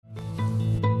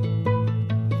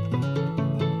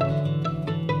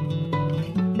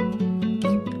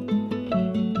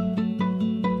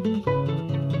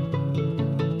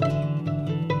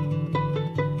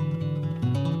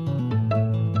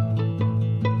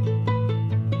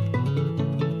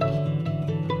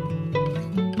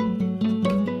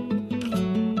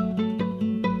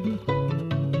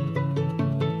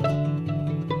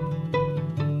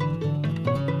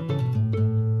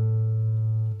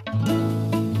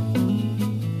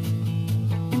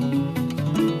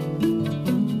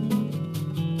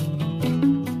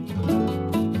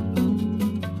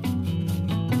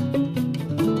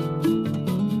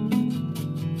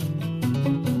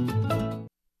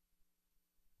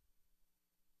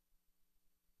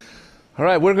All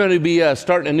right, we're going to be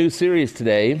starting a new series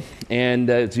today, and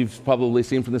as you've probably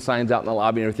seen from the signs out in the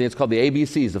lobby and everything, it's called the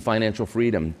ABCs of Financial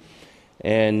Freedom.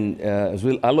 And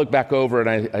I look back over,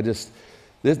 and I just,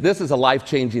 this is a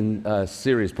life-changing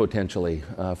series potentially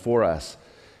for us,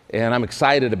 and I'm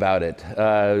excited about it.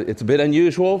 It's a bit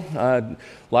unusual. A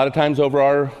lot of times over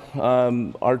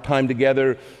our time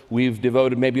together, we've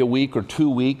devoted maybe a week or 2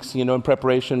 weeks, in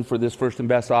preparation for this first and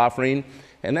best offering.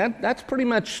 And that's pretty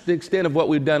much the extent of what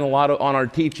we've done on our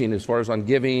teaching as far as on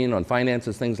giving, on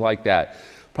finances, things like that.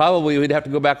 Probably we'd have to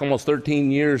go back almost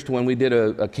 13 years to when we did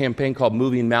a campaign called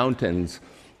Moving Mountains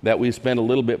that we spent a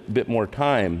little bit more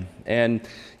time. And,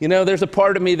 there's a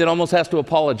part of me that almost has to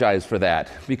apologize for that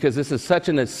because this is such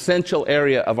an essential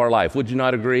area of our life. Would you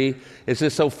not agree? It's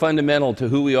just so fundamental to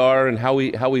who we are and how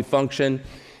we function.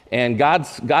 And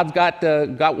God's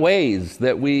got ways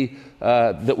that we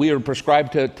are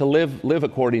prescribed to live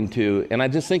according to, and I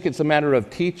just think it's a matter of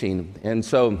teaching. And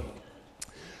so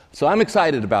I'm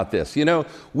excited about this.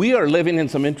 We are living in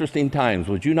some interesting times.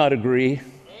 Would you not agree?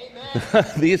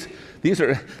 Amen.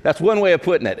 That's one way of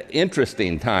putting it.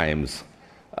 Interesting times.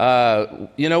 When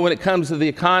it comes to the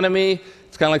economy,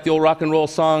 it's kind of like the old rock and roll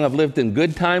song. I've lived in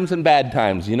good times and bad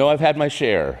times. I've had my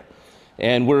share.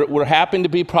 And we're happen to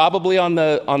be probably on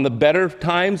the better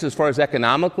times as far as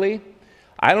economically.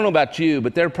 I don't know about you,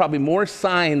 but there are probably more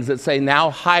signs that say now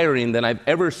hiring than I've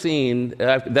ever seen,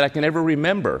 that I can ever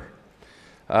remember.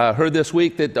 Heard this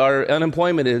week that our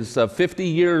unemployment is a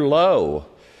 50-year low,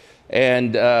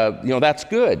 and that's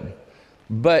good.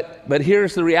 But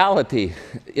here's the reality.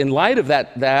 In light of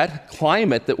that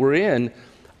climate that we're in,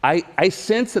 I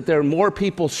sense that there are more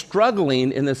people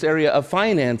struggling in this area of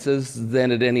finances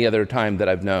than at any other time that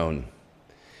I've known.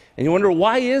 And you wonder,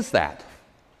 why is that?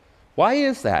 Why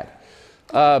is that?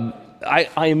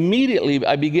 I immediately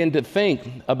begin to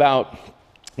think about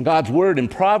God's word in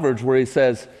Proverbs where he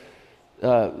says,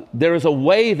 there is a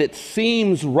way that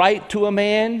seems right to a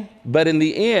man, but in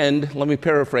the end, let me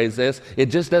paraphrase this, it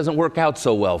just doesn't work out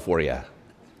so well for you.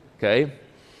 Okay?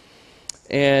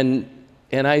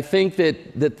 And I think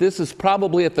that this is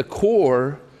probably at the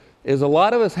core, is a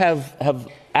lot of us have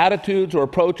attitudes or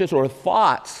approaches or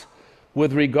thoughts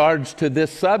with regards to this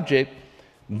subject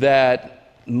that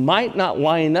might not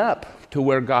line up to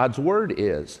where God's word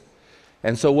is.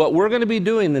 And so what we're going to be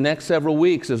doing the next several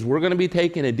weeks is we're going to be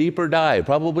taking a deeper dive,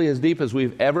 probably as deep as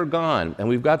we've ever gone. And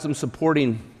we've got some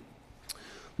supporting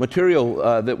material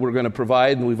that we're going to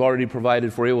provide, and we've already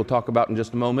provided for you. We'll talk about in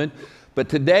just a moment. But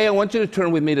today I want you to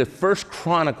turn with me to 1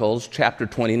 Chronicles chapter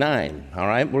 29, all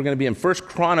right? We're going to be in 1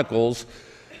 Chronicles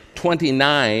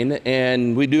 29,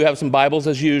 and we do have some Bibles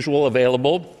as usual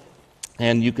available,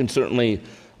 and you can certainly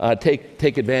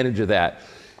take advantage of that.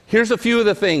 Here's a few of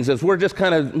the things as we're just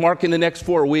kind of marking the next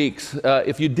 4 weeks.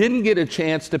 If you didn't get a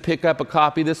chance to pick up a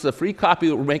copy, this is a free copy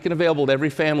that we're making available to every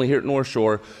family here at North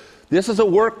Shore. This is a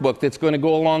workbook that's going to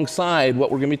go alongside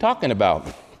what we're going to be talking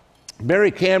about.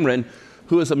 Barry Cameron,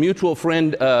 who is a mutual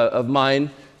friend of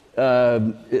mine,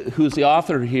 who's the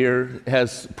author here,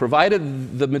 has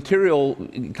provided the material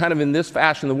kind of in this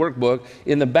fashion, the workbook.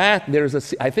 In the back,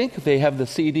 I think they have the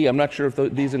CD. I'm not sure if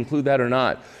these include that or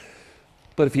not.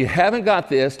 But if you haven't got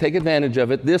this, take advantage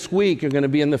of it. This week, you're going to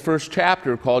be in the first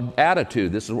chapter called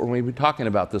Attitude. This is what we're going to be talking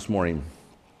about this morning.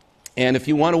 And if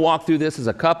you want to walk through this as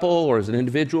a couple or as an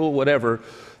individual, whatever,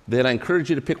 then I encourage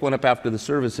you to pick one up after the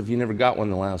service if you never got one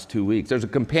in the last 2 weeks. There's a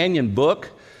companion book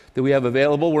that we have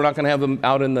available. We're not going to have them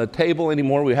out on the table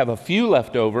anymore. We have a few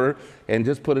left over, and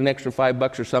just put an extra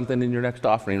 $5 or something in your next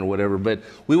offering or whatever. But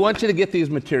we want you to get these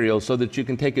materials so that you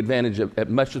can take advantage of as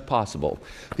much as possible.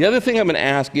 The other thing I'm going to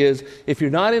ask is, if you're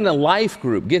not in a life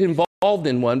group, get involved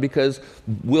in one, because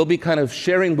we'll be kind of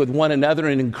sharing with one another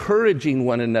and encouraging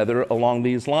one another along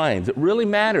these lines. It really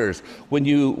matters when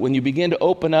you begin to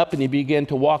open up and you begin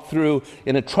to walk through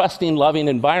in a trusting, loving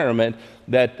environment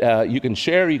that you can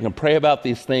share, you can pray about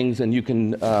these things, and you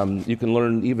can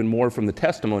learn even more from the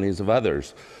testimonies of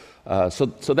others. So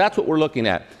that's what we're looking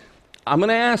at. I'm going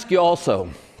to ask you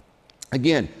also,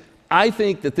 again, I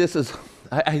think that this is,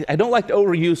 I don't like to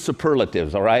overuse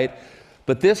superlatives, all right?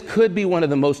 But this could be one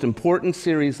of the most important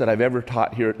series that I've ever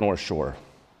taught here at North Shore.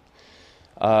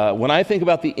 When I think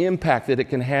about the impact that it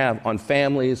can have on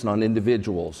families and on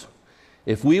individuals,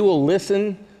 if we will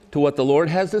listen to what the Lord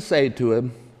has to say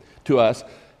to us,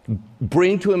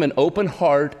 bring to Him an open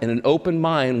heart and an open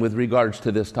mind with regards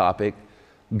to this topic,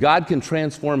 God can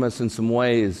transform us in some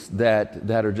ways that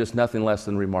are just nothing less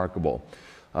than remarkable.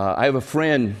 I have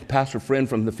a pastor friend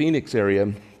from the Phoenix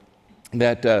area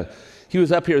that he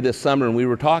was up here this summer, and we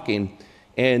were talking,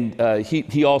 And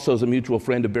he also is a mutual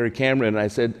friend of Barry Cameron. And I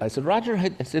said, Roger,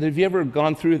 I said, have you ever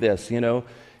gone through this,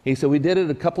 He said, we did it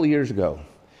a couple of years ago.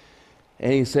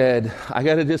 And he said, I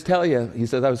got to just tell you, he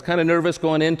says, I was kind of nervous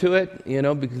going into it,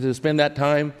 because to spend that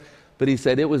time. But he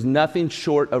said, it was nothing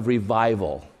short of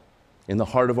revival in the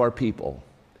heart of our people.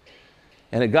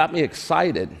 And it got me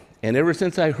excited. And ever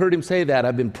since I heard him say that,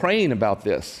 I've been praying about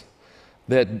this,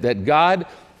 that God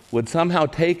would somehow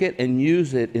take it and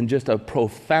use it in just a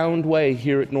profound way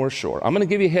here at North Shore. I'm going to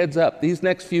give you a heads up. These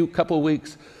next couple of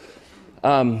weeks,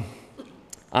 I'm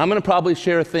going to probably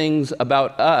share things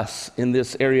about us in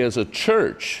this area as a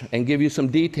church and give you some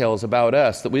details about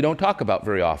us that we don't talk about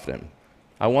very often.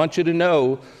 I want you to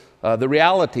know the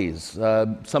realities,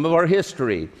 some of our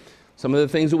history, some of the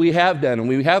things that we have done and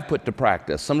we have put to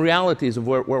practice, some realities of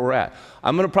where we're at.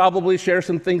 I'm going to probably share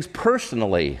some things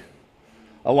personally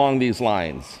along these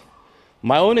lines.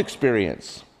 My own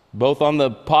experience, both on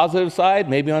the positive side,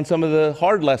 maybe on some of the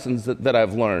hard lessons that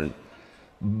I've learned.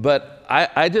 But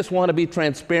I just want to be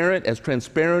transparent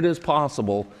as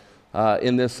possible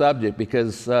in this subject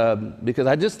because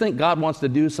I just think God wants to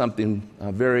do something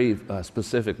very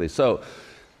specifically. So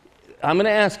I'm going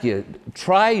to ask you,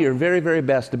 try your very, very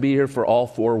best to be here for all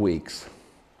 4 weeks.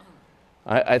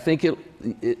 I think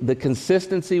the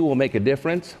consistency will make a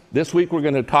difference. This week we're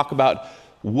going to talk about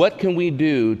what can we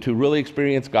do to really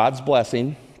experience God's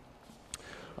blessing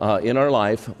in our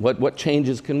life. What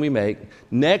changes can we make?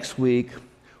 Next week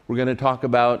we're going to talk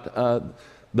about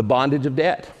the bondage of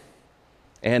debt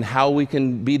and how we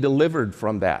can be delivered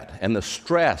from that and the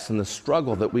stress and the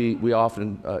struggle that we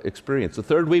often experience. The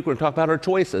third week we're going to talk about our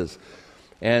choices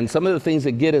and some of the things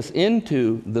that get us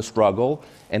into the struggle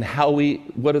and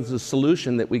what is the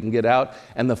solution that we can get out.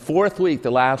 And the fourth week, the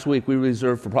last week, we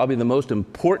reserve for probably the most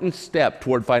important step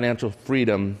toward financial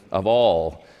freedom of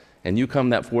all. And you come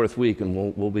that fourth week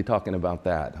and we'll be talking about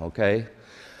that, okay?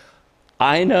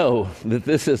 I know that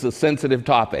this is a sensitive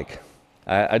topic.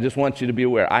 I just want you to be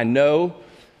aware. I know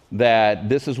that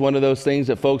this is one of those things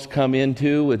that folks come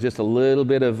into with just a little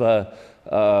bit of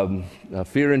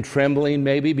fear and trembling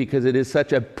maybe because it is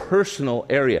such a personal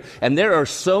area. And there are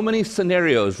so many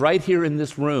scenarios right here in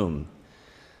this room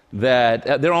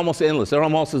that they're almost endless. There are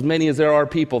almost as many as there are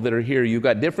people that are here. You've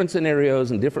got different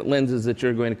scenarios and different lenses that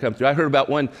you're going to come through. I heard about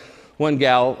one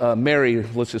gal, Mary,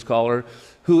 let's just call her,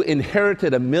 who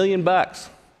inherited $1 million.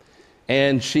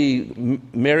 And she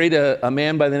married a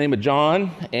man by the name of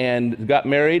John and got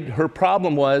married. Her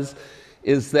problem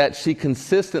is that she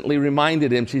consistently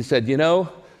reminded him, she said,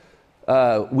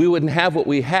 we wouldn't have what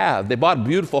we have. They bought a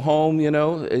beautiful home,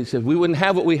 He said, we wouldn't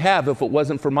have what we have if it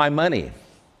wasn't for my money.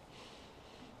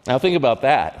 Now think about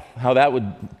that, how that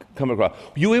would come across.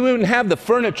 We wouldn't have the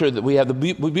furniture that we have, the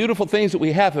beautiful things that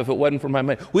we have if it wasn't for my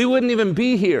money. We wouldn't even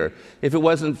be here if it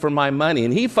wasn't for my money.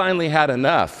 And he finally had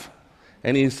enough.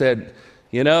 And he said,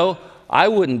 I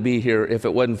wouldn't be here if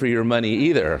it wasn't for your money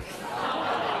either.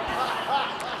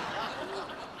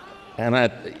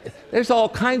 And there's all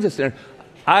kinds of scenarios.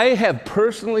 I have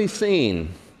personally seen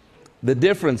the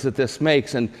difference that this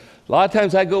makes. And a lot of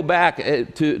times I go back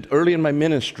to early in my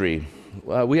ministry.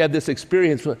 We had this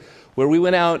experience where we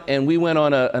went out and we went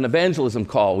on an evangelism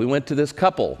call. We went to this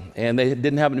couple, and they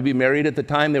didn't happen to be married at the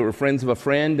time. They were friends of a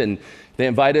friend, and they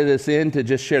invited us in to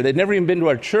just share. They'd never even been to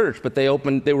our church, but they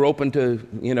were open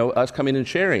to us coming and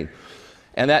sharing.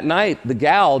 And that night, the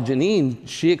gal, Janine,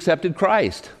 she accepted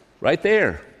Christ right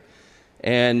there.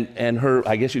 And her,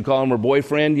 I guess you'd call him her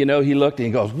boyfriend, he looked and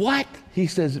he goes, what? He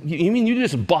says, you mean you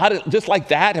just bought it just like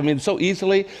that? I mean, so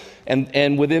easily?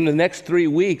 And within the next 3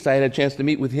 weeks, I had a chance to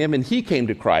meet with him, and he came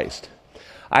to Christ.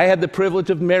 I had the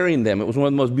privilege of marrying them. It was one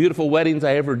of the most beautiful weddings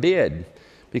I ever did,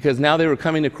 because now they were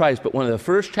coming to Christ. But one of the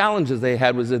first challenges they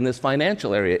had was in this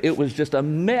financial area. It was just a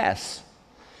mess.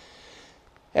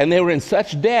 And they were in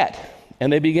such debt.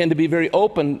 And they began to be very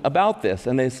open about this.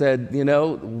 And they said,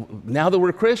 now that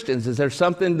we're Christians, is there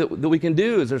something that we can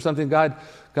do? Is there something God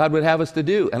would have us to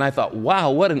do? And I thought,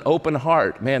 wow, what an open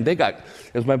heart. Man, they got,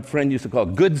 as my friend used to call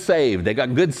it, good saved. They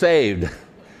got good saved.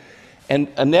 And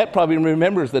Annette probably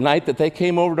remembers the night that they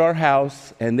came over to our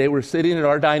house and they were sitting at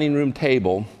our dining room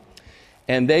table,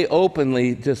 and they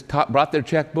openly just brought their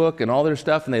checkbook and all their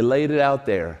stuff, and they laid it out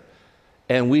there.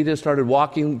 And we just started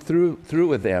walking through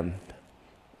with them.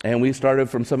 And we started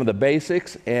from some of the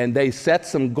basics, and they set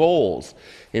some goals.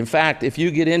 In fact, if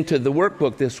you get into the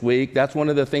workbook this week, that's one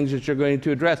of the things that you're going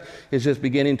to address, is just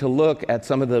beginning to look at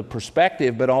some of the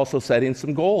perspective, but also setting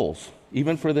some goals,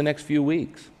 even for the next few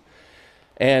weeks.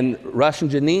 And Rush and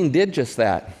Janine did just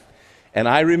that. And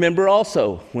I remember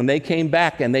also when they came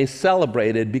back and they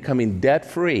celebrated becoming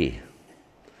debt-free.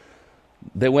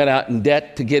 They went out in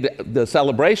debt to get the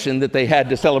celebration that they had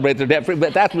to celebrate their debt free,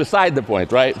 but that's beside the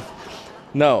point, right?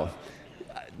 No.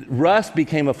 Russ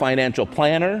became a financial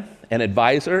planner, an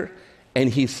advisor, and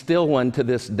he's still one to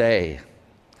this day.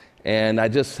 And I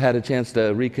just had a chance to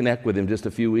reconnect with him just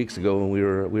a few weeks ago when we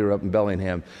were up in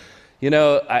Bellingham. You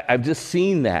know, I've just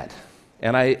seen that,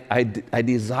 and I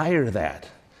desire that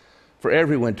for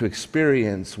everyone to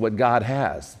experience what God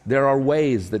has. There are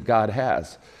ways that God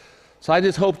has. So I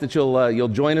just hope that you'll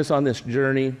join us on this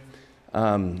journey.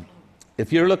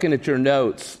 If you're looking at your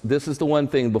notes, this is the one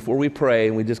thing before we pray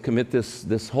and we just commit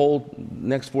this whole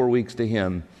next 4 weeks to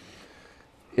Him.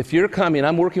 If you're coming,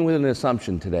 I'm working with an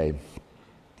assumption today,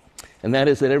 and that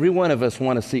is that every one of us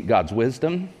want to seek God's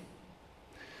wisdom,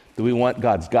 that we want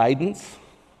God's guidance,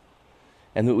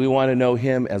 and that we want to know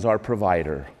Him as our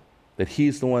provider, that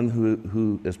He's the one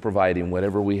who is providing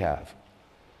whatever we have.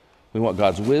 We want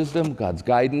God's wisdom, God's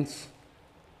guidance,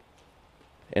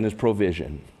 and His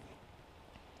provision.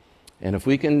 And if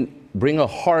we can bring a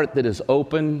heart that is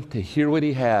open to hear what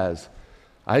He has,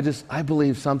 I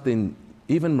believe something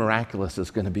even miraculous is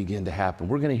going to begin to happen.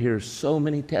 We're going to hear so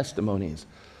many testimonies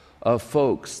of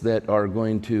folks that are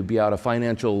going to be out of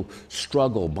financial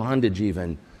struggle, bondage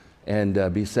even,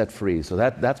 and be set free. So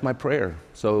that's my prayer.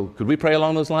 So could we pray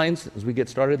along those lines as we get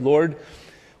started? Lord,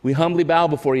 we humbly bow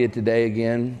before You today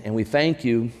again, and we thank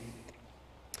You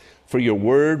for Your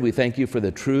word. We thank You for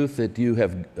the truth that You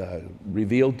have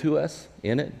revealed to us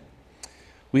in it.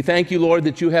 We thank You, Lord,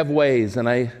 that You have ways, and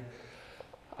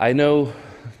I know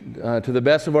to the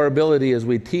best of our ability as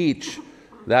we teach,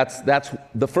 that's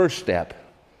the first step.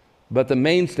 But the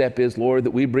main step is, Lord,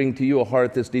 that we bring to You a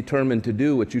heart that's determined to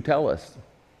do what You tell us.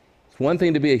 It's one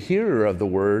thing to be a hearer of the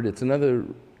word, it's another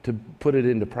to put it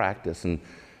into practice. And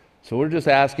so we're just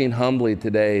asking humbly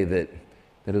today that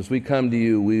as we come to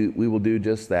You, we will do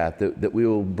just that we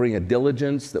will bring a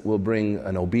diligence, that we'll bring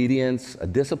an obedience, a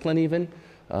discipline even,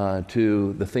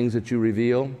 to the things that You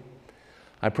reveal.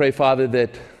 I pray, Father,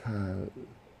 that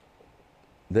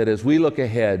as we look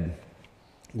ahead,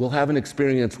 we'll have an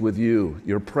experience with You,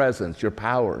 Your presence, Your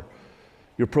power,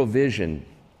 Your provision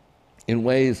in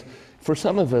ways, for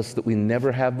some of us, that we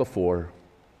never have before.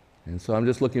 And so I'm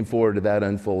just looking forward to that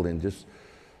unfolding. Just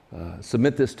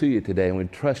submit this to You today, and we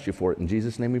trust You for it. In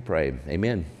Jesus' name we pray.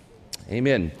 Amen.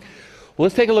 Amen. Well,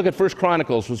 let's take a look at 1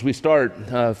 Chronicles as we start.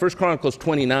 1 Chronicles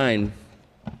 29.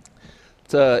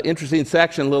 It's an interesting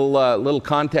section, little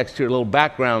context here, a little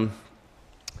background.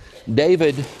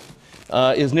 David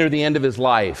is near the end of his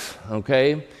life,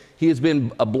 okay? He has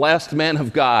been a blessed man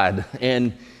of God,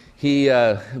 and he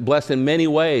blessed in many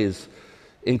ways,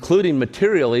 including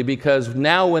materially, because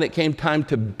now when it came time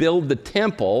to build the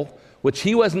temple, which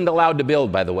he wasn't allowed to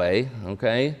build, by the way,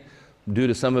 okay, due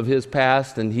to some of his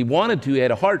past, and he wanted to, he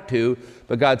had a heart to,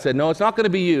 but God said, no, it's not going to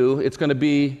be you, it's going to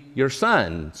be your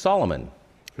son, Solomon,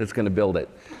 that's going to build it.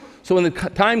 So when the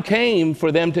time came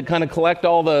for them to kind of collect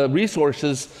all the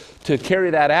resources to carry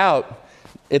that out,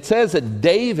 it says that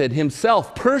David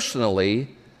himself personally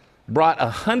brought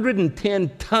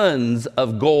 110 tons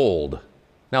of gold.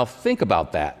 Now think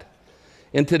about that.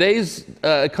 In today's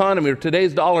economy, or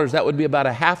today's dollars, that would be about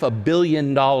 $500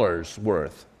 million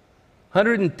worth.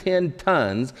 110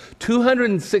 tons,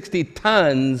 260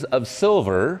 tons of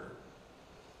silver,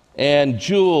 and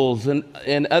jewels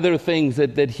and other things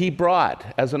that he brought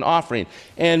as an offering.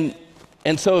 And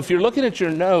so if you're looking at your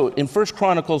note in 1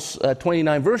 Chronicles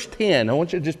 29, verse 10, I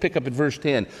want you to just pick up at verse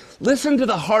 10. Listen to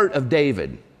the heart of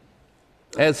David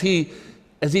as he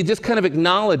just kind of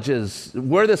acknowledges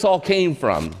where this all came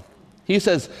from. He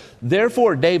says,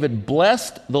 therefore David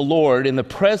blessed the Lord in the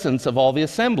presence of all the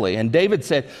assembly. And David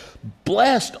said,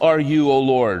 blessed are You, O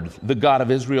Lord, the God of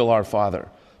Israel our Father,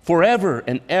 forever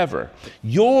and ever.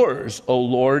 Yours, O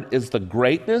Lord, is the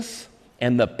greatness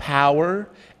and the power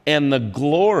and the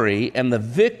glory and the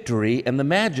victory and the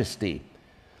majesty.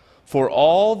 For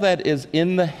all that is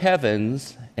in the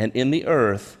heavens and in the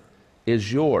earth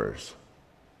is Yours.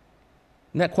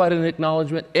 Isn't that quite an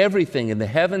acknowledgement? Everything in the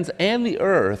heavens and the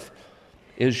earth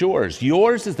is Yours.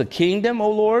 Yours is the kingdom,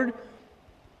 O Lord,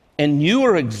 and You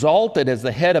are exalted as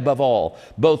the head above all.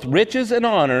 Both riches and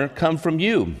honor come from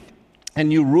You,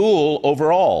 and You rule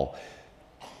over all.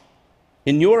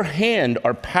 In Your hand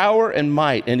are power and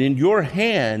might, and in Your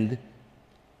hand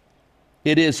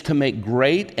it is to make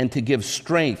great and to give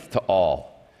strength to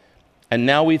all. And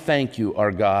now we thank You,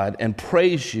 our God, and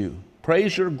praise You.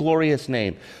 Praise Your glorious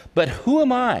name. But who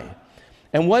am I,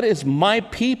 and what is my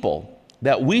people,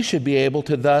 that we should be able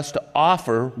to thus to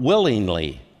offer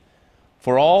willingly?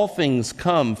 For all things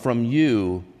come from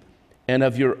You, and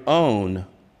of Your own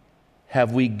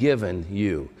have we given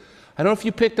You. I don't know if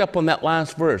you picked up on that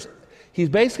last verse. He's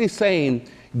basically saying,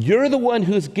 you're the one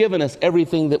who's given us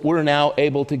everything that we're now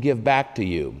able to give back to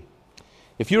you.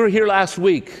 If you were here last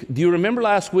week, do you remember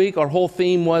last week our whole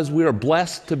theme was we are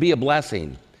blessed to be a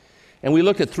blessing? And we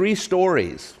looked at 3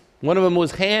 stories. One of them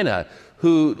was Hannah,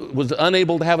 who was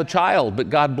unable to have a child, but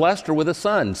God blessed her with a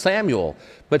son, Samuel.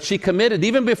 But she committed,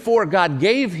 even before God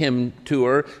gave him to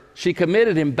her, she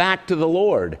committed him back to the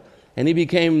Lord. And he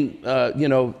became,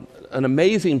 an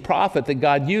amazing prophet that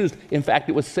God used. In fact,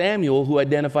 it was Samuel who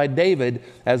identified David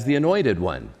as the anointed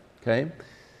one, okay?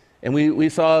 And we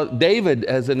saw David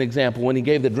as an example when he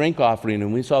gave the drink offering,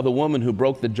 and we saw the woman who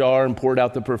broke the jar and poured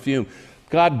out the perfume.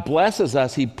 God blesses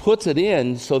us. He puts it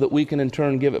in so that we can in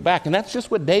turn give it back. And that's just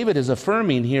what David is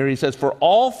affirming here. He says, for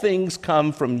all things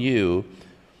come from you,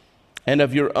 and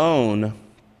of your own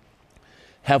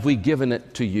have we given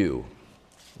it to you.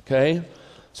 Okay?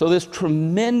 So this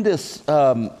tremendous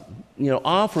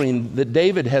offering that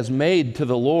David has made to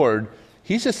the Lord,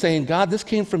 he's just saying, God, this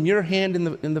came from your hand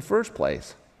in the first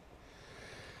place.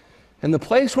 And the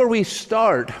place where we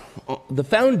start, the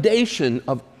foundation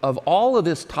of all of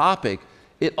this topic,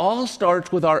 it all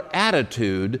starts with our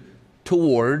attitude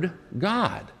toward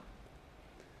God.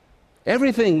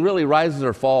 Everything really rises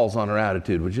or falls on our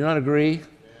attitude. Would you not agree?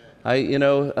 One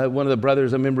of the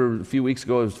brothers, I remember a few weeks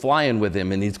ago, I was flying with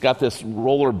him, and he's got this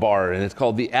roller bar, and it's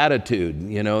called the Attitude,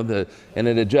 and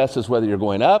it adjusts whether you're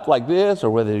going up like this or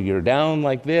whether you're down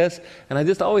like this. And I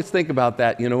just always think about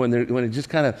that, when it's just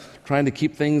kind of trying to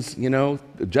keep things,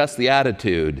 adjust the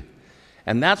attitude.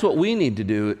 And that's what we need to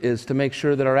do, is to make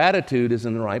sure that our attitude is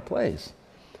in the right place.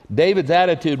 David's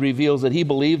attitude reveals that he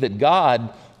believed that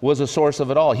God was a source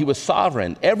of it all. He was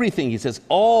sovereign. Everything, he says,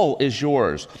 all is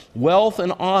yours. Wealth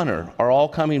and honor are all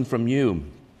coming from you.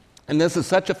 And this is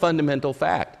such a fundamental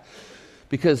fact,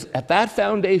 because at that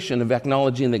foundation of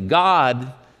acknowledging that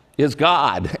God is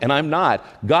God and I'm not,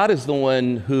 God is the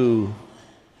one who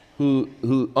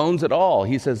owns it all.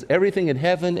 He says, everything in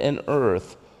heaven and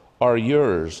earth are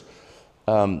yours.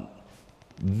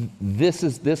 This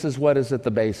is what is at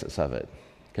the basis of it,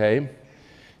 okay?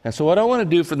 And so what I want to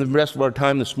do for the rest of our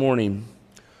time this morning,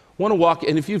 I want to walk,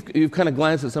 and if you've kind of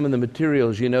glanced at some of the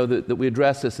materials, you know that we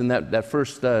address this in that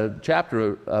first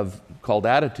chapter called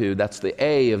Attitude. That's the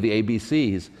A of the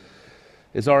ABCs,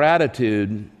 is our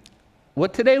attitude.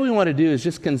 What today we want to do is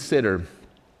just consider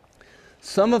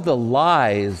some of the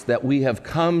lies that we have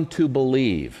come to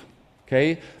believe,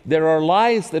 okay? There are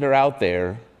lies that are out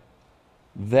there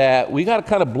that we got to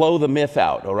kind of blow the myth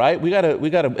out, all right? We got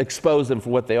to expose them for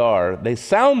what they are. They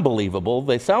sound believable,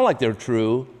 they sound like they're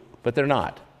true, but they're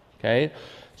not, okay?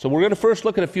 So we're going to first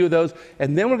look at a few of those,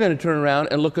 and then we're going to turn around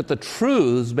and look at the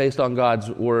truths based on God's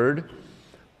word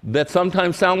that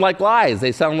sometimes sound like lies.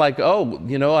 They sound like, I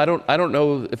don't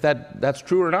know if that's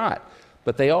true or not,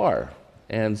 but they are.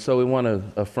 And so we want to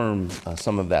affirm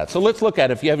some of that. So let's look at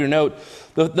it. If you have your note,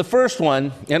 the first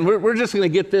one, and we're just going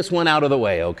to get this one out of the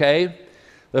way, okay?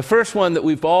 The first one that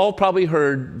we've all probably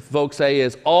heard folks say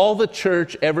is, all the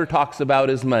church ever talks about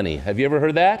is money. Have you ever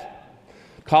heard that?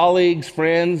 Colleagues,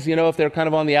 friends, if they're kind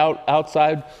of on the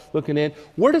outside looking in.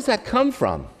 Where does that come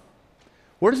from?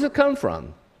 Where does it come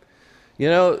from?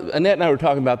 Annette and I were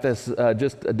talking about this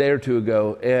just a day or two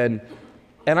ago, and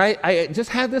I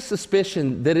just had this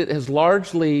suspicion that it has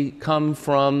largely come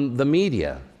from the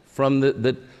media, from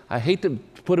the I hate to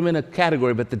put them in a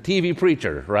category, but the TV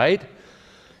preacher, right?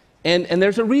 And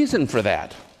there's a reason for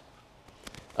that.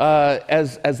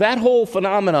 As that whole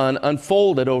phenomenon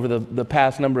unfolded over the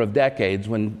past number of decades,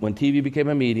 when TV became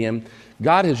a medium,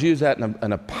 God has used that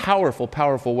in a powerful,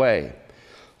 powerful way.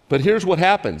 But here's what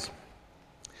happens,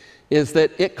 is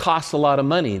that it costs a lot of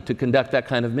money to conduct that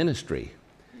kind of ministry.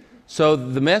 So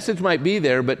the message might be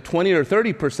there, but 20 or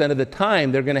 30% of the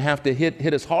time, they're going to have to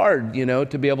hit us hard,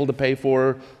 to be able to pay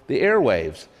for the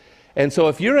airwaves. And so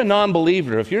if you're a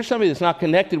non-believer, if you're somebody that's not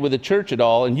connected with the church at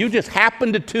all, and you just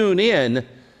happen to tune in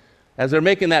as they're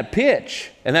making that pitch,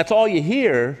 and that's all you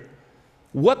hear,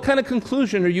 what kind of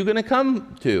conclusion are you going to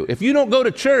come to? If you don't go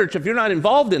to church, if you're not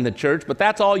involved in the church, but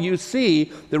that's all you see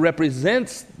that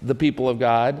represents the people of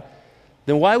God,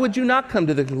 then why would you not come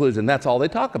to the conclusion that's all they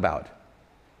talk about?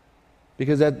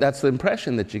 Because that's the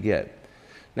impression that you get.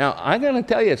 Now, I'm going to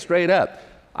tell you straight up,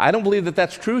 I don't believe that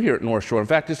that's true here at North Shore. In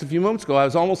fact, just a few moments ago, I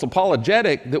was almost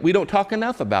apologetic that we don't talk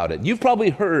enough about it. You've probably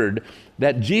heard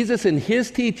that Jesus in his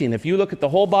teaching, if you look at the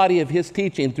whole body of his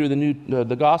teaching through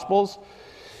the Gospels,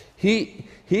 he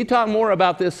taught more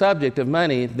about this subject of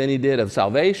money than he did of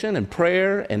salvation and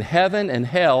prayer and heaven and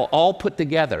hell all put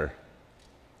together.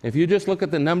 If you just look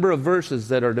at the number of verses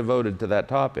that are devoted to that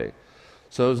topic.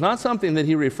 So it's not something that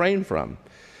he refrained from.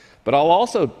 But I'll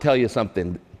also tell you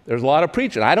something. There's a lot of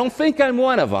preachers. I don't think I'm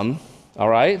one of them, all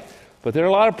right? But there are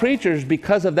a lot of preachers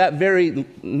because of that very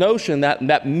notion,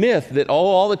 that myth that, oh,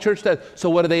 all the church does. So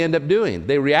what do they end up doing?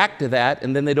 They react to that,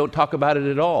 and then they don't talk about it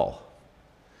at all.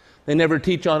 They never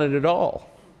teach on it at all.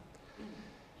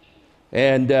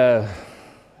 And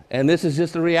this is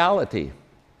just a reality.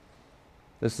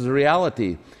 This is a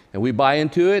reality. And we buy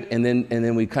into it, and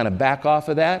then we kind of back off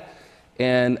of that.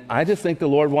 And I just think the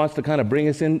Lord wants to kind of bring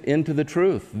us into the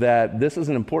truth that this is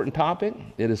an important topic.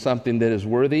 It is something that is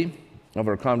worthy of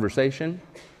our conversation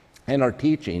and our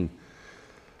teaching.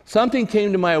 Something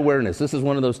came to my awareness. This is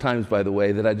one of those times, by the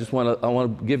way, that I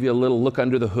want to give you a little look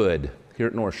under the hood here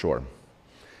at North Shore.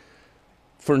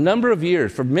 For a number of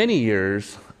years, for many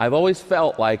years, I've always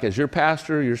felt like, as your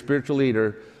pastor, your spiritual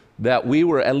leader, that we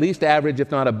were at least average,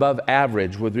 if not above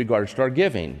average, with regards to our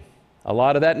giving. A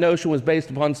lot of that notion was based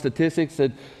upon statistics,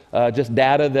 that just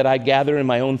data that I gather in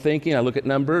my own thinking. I look at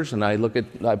numbers and I look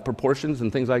at proportions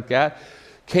and things like that.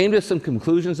 Came to some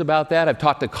conclusions about that. I've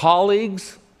talked to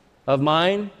colleagues of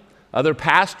mine, other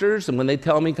pastors, and when they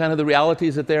tell me kind of the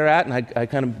realities that they're at, and I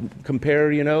kind of compare,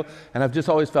 and I've just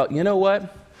always felt, you know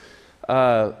what?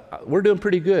 We're doing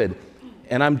pretty good.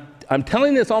 And I'm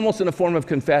telling this almost in a form of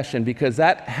confession because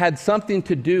that had something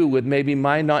to do with maybe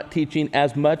my not teaching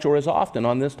as much or as often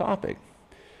on this topic.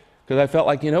 Because I felt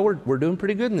like, we're doing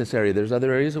pretty good in this area. There's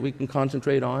other areas that we can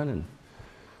concentrate on. And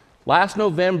last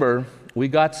November, we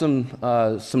got some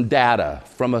data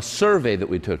from a survey that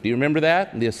we took. Do you remember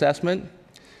that, the assessment?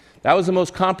 That was the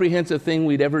most comprehensive thing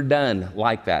we'd ever done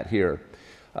like that here.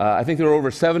 I think there were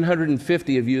over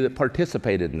 750 of you that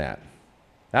participated in that.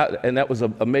 And that was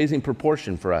an amazing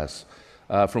proportion for us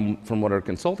from what our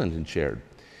consultant had shared.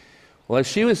 Well, as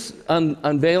she was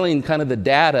unveiling kind of the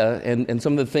data and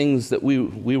some of the things that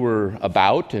we were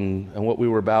about and what we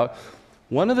were about,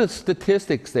 one of the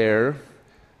statistics there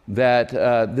that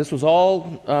this was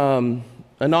all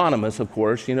anonymous, of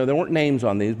course. There weren't names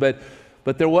on these, but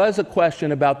there was a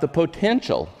question about the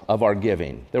potential of our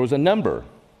giving. There was a number.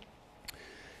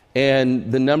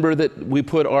 And the number that we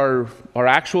put our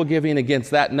actual giving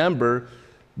against that number,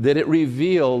 that it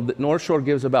revealed that North Shore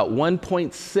gives about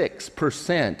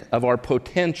 1.6% of our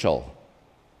potential.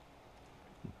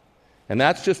 And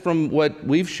that's just from what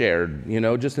we've shared,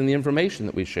 just in the information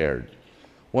that we shared.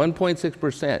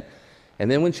 1.6%. And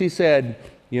then when she said,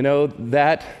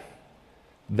 that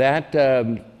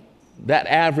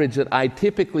average that I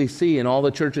typically see in all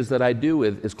the churches that I do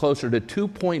with is closer to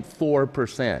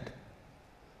 2.4%.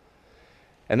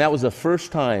 And that was the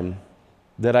first time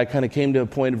that I kind of came to a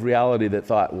point of reality that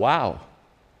thought, wow,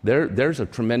 there's a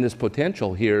tremendous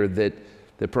potential here that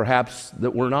perhaps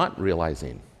that we're not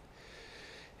realizing.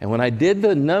 And when I did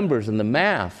the numbers and the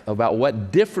math about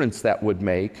what difference that would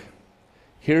make,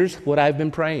 here's what I've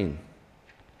been praying.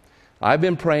 I've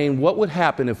been praying what would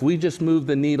happen if we just moved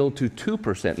the needle to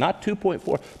 2%, not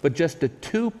 2.4, but just to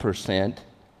 2%.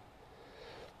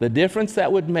 The difference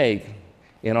that would make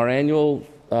in our annual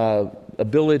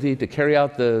ability to carry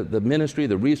out the ministry,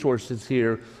 the resources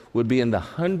here, would be in the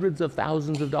hundreds of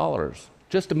thousands of dollars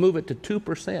just to move it to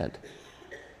 2%.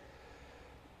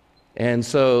 And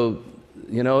so,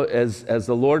 as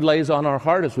the Lord lays on our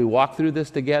heart as we walk through this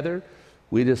together,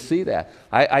 we just see that.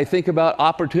 I think about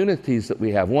opportunities that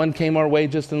we have. One came our way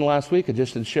just in the last week. I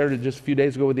just had shared it just a few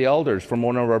days ago with the elders from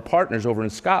one of our partners over in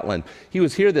Scotland. He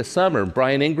was here this summer,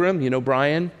 Brian Ingram,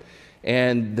 Brian?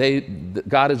 And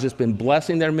God has just been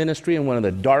blessing their ministry in one of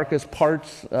the darkest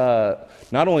parts,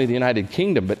 not only the United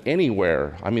Kingdom, but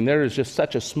anywhere. I mean, there is just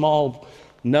such a small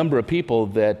number of people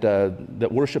that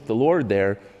worship the Lord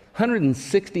there.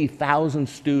 160,000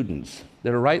 students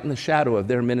that are right in the shadow of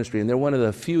their ministry, and they're one of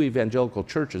the few evangelical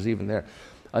churches even there.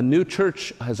 A new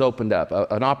church has opened up,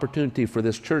 an opportunity for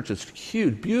this church. This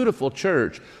huge, beautiful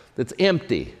church that's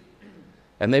empty.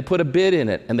 And they put a bid in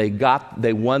it, and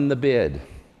they won the bid.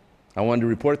 I wanted to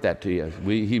report that to you.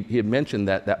 He had mentioned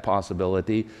that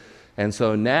possibility. And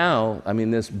so now,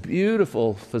 this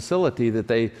beautiful facility that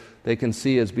they can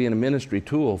see as being a ministry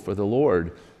tool for the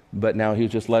Lord, but now he's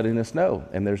just letting us know,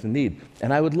 and there's a need.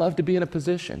 And I would love to be in a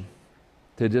position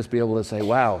to just be able to say,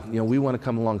 wow, we want to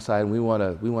come alongside and we want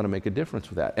to make a difference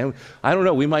with that. And I don't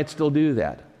know, we might still do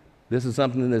that. This is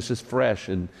something that's just fresh,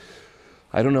 and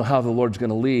I don't know how the Lord's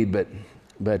going to lead, but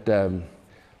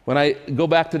when I go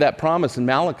back to that promise in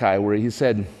Malachi where he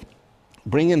said,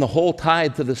 bring in the whole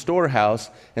tithe to the storehouse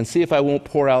and see if I won't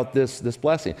pour out this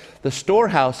blessing. The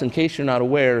storehouse, in case you're not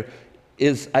aware,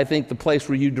 is, I think, the place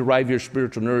where you derive your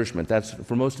spiritual nourishment. That's,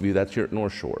 for most of you, that's here at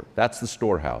North Shore. That's the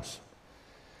storehouse.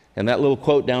 And that little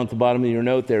quote down at the bottom of your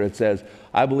note there, it says,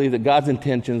 I believe that God's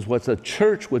intentions was the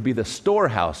church would be the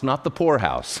storehouse, not the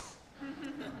poorhouse.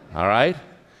 All right?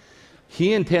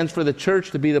 He intends for the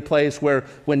church to be the place where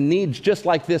when needs, just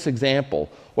like this example,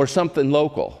 or something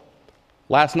local.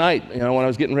 Last night, when I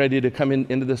was getting ready to come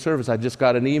into the service, I just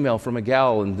got an email from a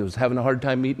gal and was having a hard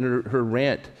time meeting her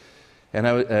rent. And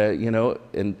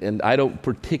and I don't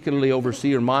particularly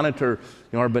oversee or monitor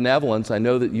our benevolence. I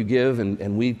know that you give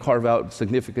and we carve out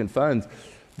significant funds.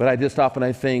 But I just stop and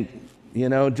I think,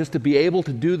 just to be able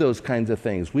to do those kinds of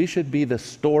things, we should be the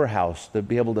storehouse to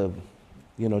be able to,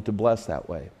 to bless that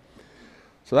way.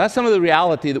 So that's some of the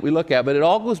reality that we look at, but it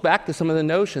all goes back to some of the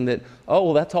notion that,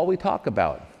 that's all we talk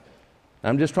about.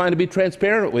 I'm just trying to be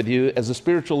transparent with you as a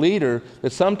spiritual leader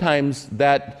that sometimes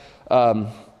that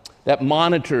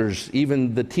monitors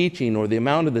even the teaching or the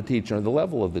amount of the teaching or the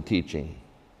level of the teaching.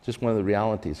 Just one of the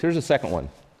realities. Here's the second one.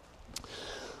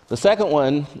 The second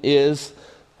one is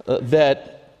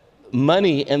that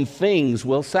money and things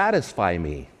will satisfy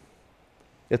me.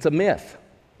 It's a myth.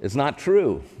 It's not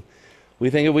true. We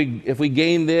think if we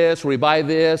gain this, or we buy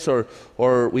this,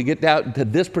 or we get down to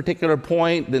this particular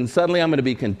point, then suddenly I'm going to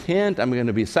be content, I'm going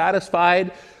to be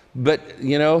satisfied. But,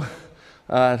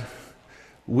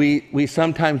 we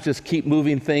sometimes just keep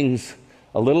moving things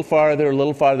a little farther.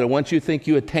 Once you think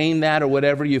you attain that or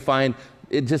whatever, you find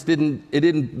it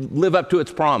didn't live up to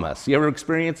its promise. You ever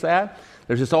experience that?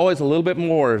 There's just always a little bit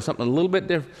more, something a little bit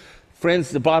different.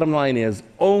 Friends, the bottom line is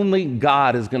only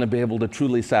God is going to be able to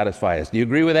truly satisfy us. Do you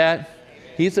agree with that?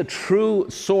 He's a true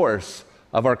source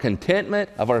of our contentment,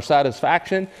 of our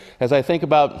satisfaction. As I think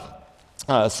about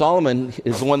Solomon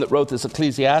is the one that wrote this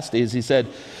Ecclesiastes. He said,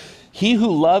 he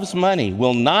who loves money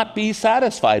will not be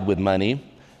satisfied with money,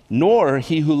 nor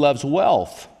he who loves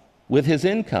wealth with his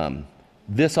income.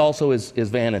 This also is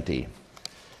vanity.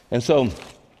 And so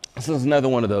this is another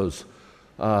one of those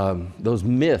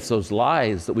myths, those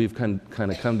lies that we've kind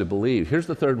of come to believe. Here's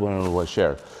the third one I want to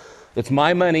share. It's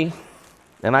my money,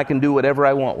 and I can do whatever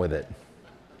I want with it.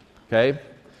 Okay?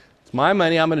 It's my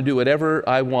money, I'm going to do whatever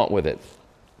I want with it.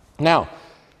 Now,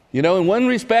 in one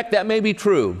respect, that may be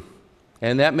true,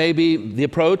 and that may be the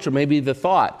approach or maybe the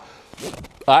thought.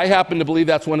 I happen to believe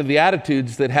that's one of the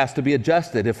attitudes that has to be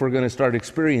adjusted if we're going to start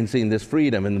experiencing this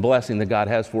freedom and the blessing that God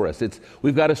has for us.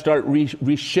 We've got to start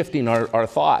reshifting our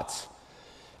thoughts.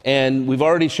 And we've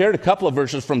already shared a couple of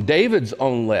verses from David's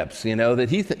own lips, that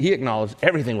he acknowledged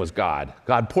everything was God.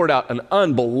 God poured out an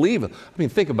unbelievable,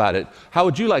 think about it. How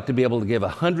would you like to be able to give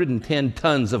 110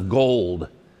 tons of gold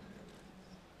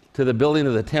to the building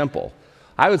of the temple?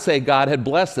 I would say God had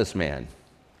blessed this man.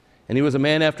 And he was a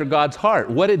man after God's heart.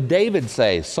 What did David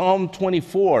say? Psalm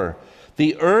 24,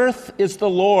 the earth is the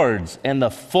Lord's and the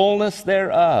fullness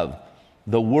thereof,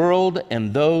 the world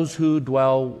and those who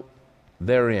dwell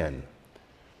therein.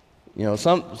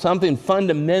 Something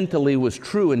fundamentally was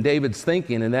true in David's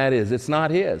thinking, and that is, it's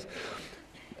not his.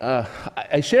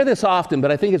 I share this often,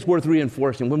 but I think it's worth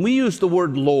reinforcing. When we use the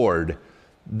word Lord,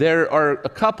 there are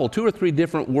two or three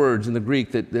different words in the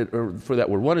Greek that are for that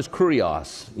word. One is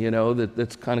kurios,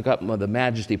 that's kind of got the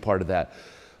majesty part of that.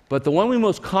 But the one we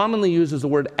most commonly use is the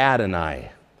word Adonai.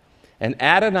 And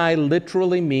Adonai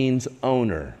literally means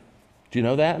owner. Do you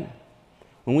know that?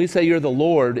 When we say you're the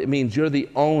Lord, it means you're the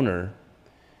owner.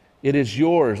 It is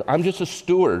yours. I'm just a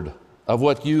steward of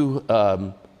what you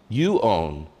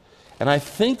own. And I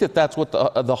think that's what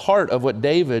the heart of what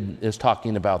David is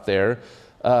talking about there.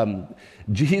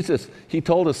 Jesus, he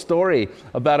told a story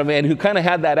about a man who kind of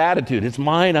had that attitude. It's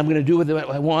mine, I'm going to do what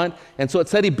I want. And so it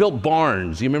said he built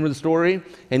barns. You remember the story?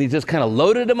 And he just kind of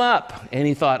loaded them up. And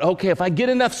he thought, okay, if I get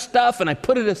enough stuff and I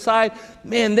put it aside,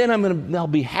 man, then I'll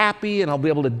be happy and I'll be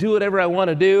able to do whatever I want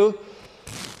to do.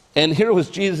 And here was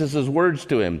Jesus' words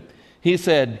to him. He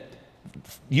said,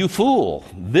 you fool,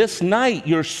 this night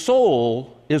your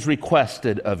soul is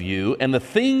requested of you, and the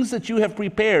things that you have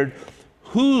prepared,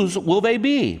 whose will they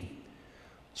be?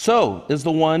 So is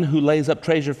the one who lays up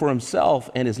treasure for himself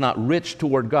and is not rich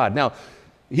toward God. Now,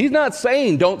 he's not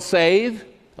saying don't save,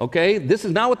 okay? This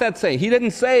is not what that's saying. He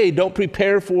didn't say don't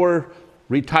prepare for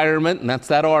retirement, and that's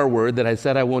that R word that I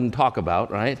said I wouldn't talk about,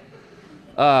 right?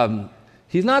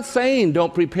 He's not saying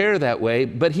don't prepare that way,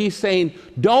 but he's saying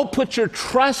don't put your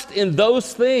trust in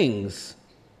those things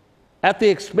at the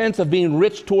expense of being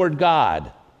rich toward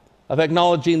God, of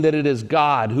acknowledging that it is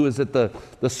God who is at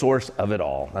the source of it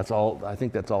all. That's all. I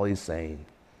think that's all he's saying,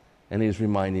 and he's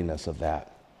reminding us of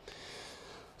that.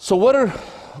 So what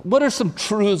are some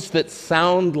truths that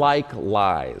sound like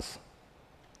lies?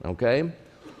 Okay?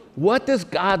 What does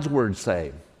God's word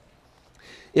say?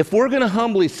 If we're going to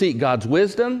humbly seek God's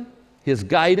wisdom, his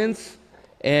guidance,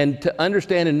 and to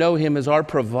understand and know him as our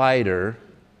provider,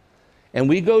 and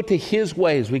we go to his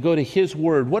ways, we go to his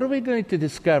word, what are we going to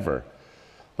discover?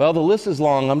 Well, the list is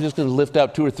long. I'm just going to lift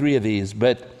out 2 or 3 of these,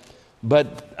 but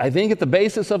I think at the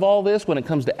basis of all this, when it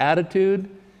comes to attitude,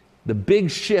 the big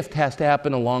shift has to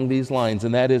happen along these lines,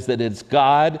 and that is that it's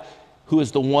God who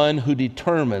is the one who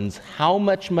determines how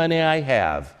much money I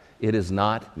have. It is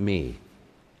not me.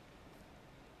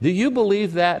 Do you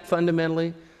believe that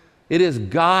fundamentally? It is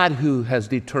God who has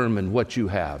determined what you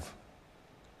have,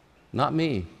 not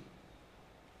me.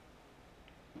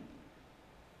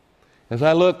 As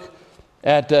I look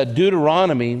at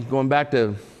Deuteronomy, going back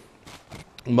to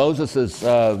Moses'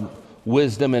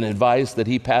 wisdom and advice that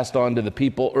he passed on to the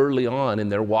people early on in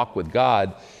their walk with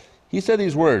God, he said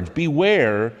these words,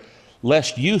 "Beware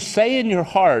lest you say in your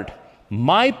heart,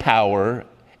 my power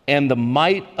and the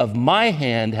might of my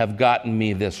hand have gotten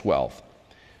me this wealth.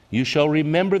 You shall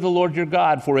remember the Lord your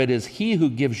God, for it is he who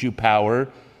gives you power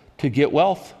to get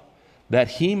wealth, that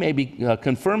he may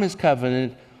confirm his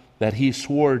covenant that he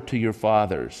swore to your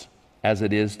fathers, as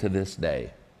it is to this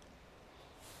day."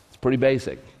 It's pretty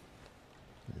basic.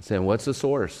 It's saying, what's the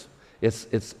source? It's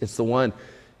the one.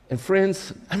 And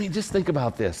friends, I mean, just think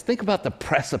about this. Think about the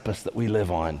precipice that we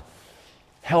live on,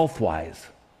 health-wise.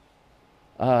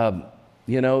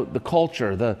 The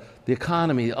culture, the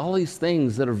economy, all these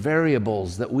things that are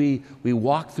variables that we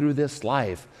walk through this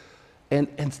life. And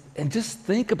just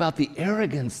think about the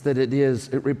arrogance that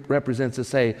it represents to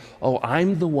say, oh,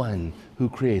 I'm the one who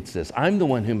creates this. I'm the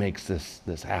one who makes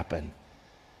this happen.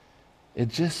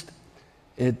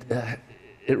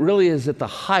 It really is at the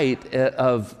height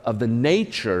of the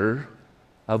nature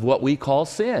of what we call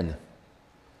sin.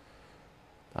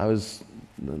 Annette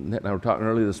and I were talking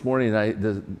earlier this morning,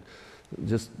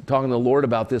 just talking to the Lord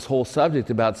about this whole subject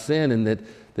about sin, and that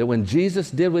when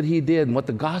Jesus did what he did, and what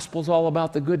the gospel's all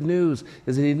about, the good news,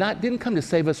 is that he didn't come to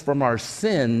save us from our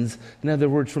sins, in other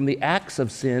words, from the acts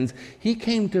of sins. He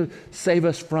came to save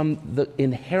us from the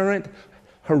inherent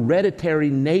hereditary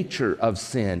nature of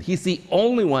sin. He's the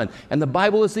only one, and the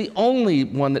Bible is the only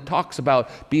one that talks about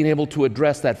being able to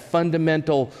address that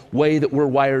fundamental way that we're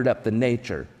wired up, the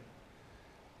nature.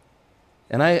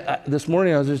 And this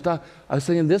morning I was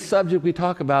thinking, this subject we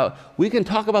talk about, we can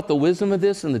talk about the wisdom of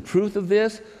this and the truth of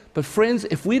this, but friends,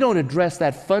 if we don't address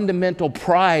that fundamental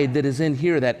pride that is in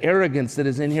here, that arrogance that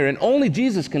is in here, and only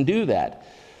Jesus can do that.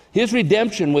 His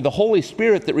redemption with the Holy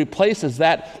Spirit that replaces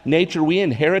that nature we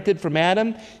inherited from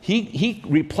Adam, he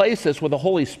replaced us with the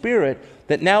Holy Spirit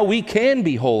that now we can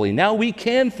be holy, now we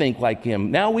can think like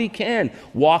him, now we can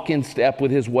walk in step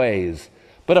with his ways.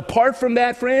 But apart from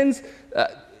that, friends,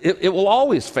 it will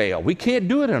always fail. We can't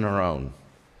do it on our own.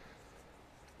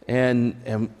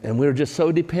 And we're just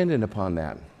so dependent upon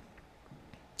that.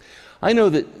 I know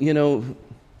that,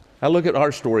 I look at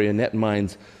our story, Annette and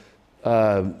mine's,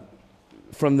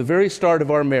 from the very start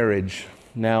of our marriage,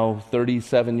 now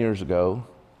 37 years ago,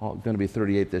 going to be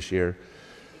 38 this year.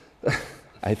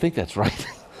 I think that's right.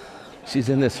 She's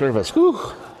in this service.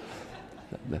 Whew.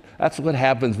 That's what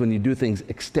happens when you do things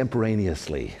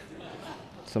extemporaneously.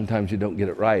 Sometimes you don't get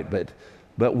it right,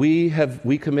 but we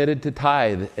committed to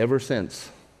tithe ever since.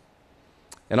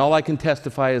 And all I can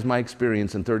testify is my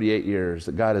experience in 38 years,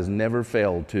 that God has never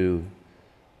failed to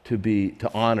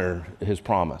honor his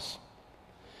promise.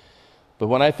 But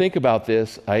when I think about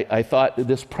this, I thought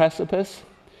this precipice,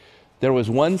 there was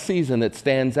one season that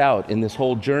stands out in this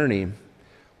whole journey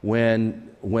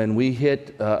when we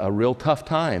hit a real tough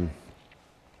time.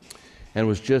 And it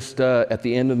was just at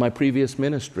the end of my previous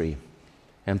ministry.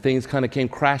 And things kind of came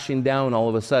crashing down all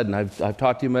of a sudden. I've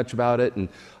talked to you much about it, and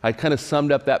I kind of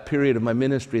summed up that period of my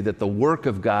ministry that the work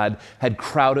of God had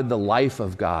crowded the life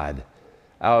of God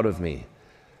out of me.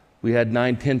 We had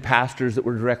 9, 10 pastors that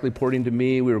were directly reporting to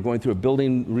me. We were going through a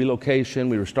building relocation.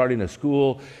 We were starting a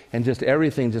school, and just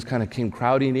everything just kind of came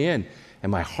crowding in,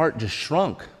 and my heart just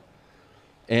shrunk.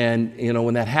 And,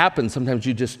 when that happens, sometimes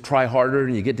you just try harder,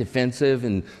 and you get defensive,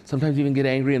 and sometimes you even get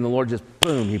angry, and the Lord just,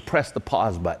 boom, he pressed the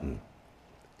pause button.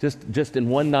 Just in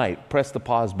one night, press the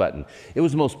pause button. It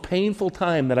was the most painful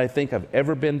time that I think I've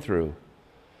ever been through.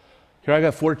 Here I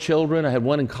got 4 children. I had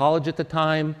one in college at the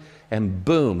time, and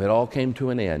boom, it all came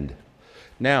to an end.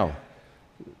 Now,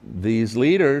 these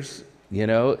leaders,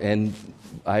 and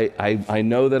I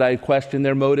know that I questioned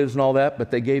their motives and all that,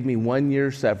 but they gave me 1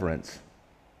 year severance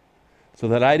so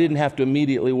that I didn't have to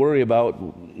immediately worry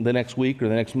about the next week or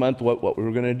the next month what we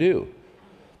were going to do.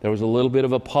 There was a little bit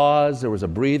of a pause. There was a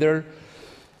breather.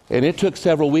 And it took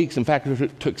several weeks, in fact,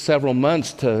 it took several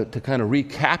months to kind of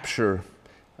recapture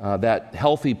that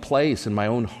healthy place in my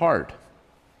own heart.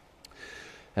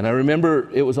 And I remember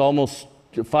it was almost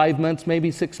 5 months,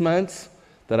 maybe 6 months,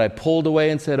 that I pulled away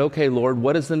and said, okay, Lord,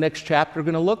 what is the next chapter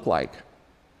going to look like?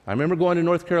 I remember going to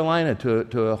North Carolina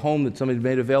to a home that somebody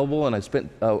made available, and I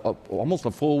spent almost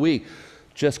a full week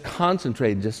just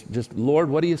concentrating, just Lord,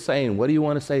 what are you saying? What do you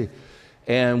want to say?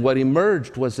 And what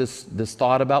emerged was this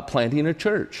thought about planting a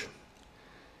church.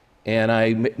 And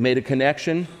I made a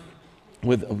connection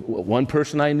with one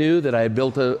person I knew that I had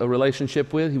built a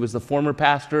relationship with. He was the former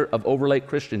pastor of Overlake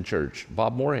Christian Church,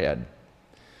 Bob Moorhead.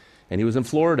 And he was in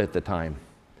Florida at the time.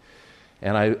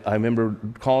 And I remember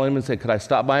calling him and saying, could I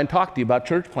stop by and talk to you about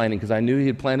church planting? Because I knew he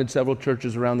had planted several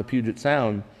churches around the Puget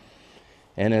Sound.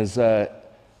 And as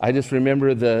I just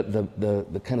remember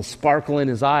the kind of sparkle in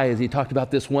his eye as he talked about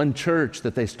this one church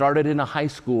that they started in a high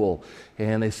school,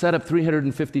 and they set up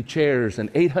 350 chairs,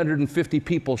 and 850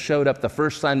 people showed up the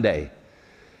first Sunday.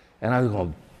 And I was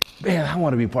going, man, I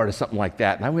want to be part of something like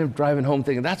that. And I went driving home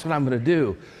thinking, that's what I'm going to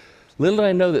do. Little did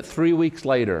I know that 3 weeks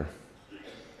later,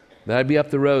 that I'd be up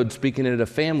the road speaking at a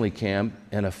family camp,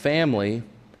 and a family,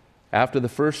 after the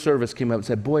first service, came up and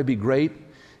said, boy, it'd be great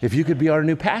if you could be our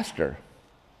new pastor.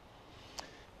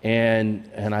 And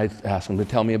I asked them to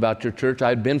tell me about your church.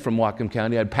 I'd been from Whatcom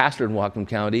County. I'd pastored in Whatcom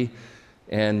County.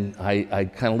 And I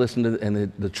kind of listened to,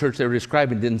 and the church they were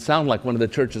describing didn't sound like one of the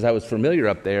churches I was familiar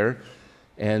up there.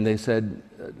 And they said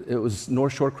it was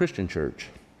North Shore Christian Church.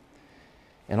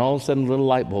 And all of a sudden, a little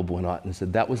light bulb went on, and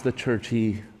said that was the church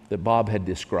that Bob had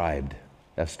described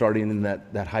as starting in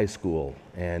that high school.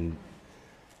 And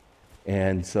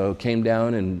so came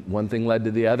down, and one thing led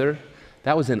to the other.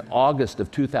 That was in August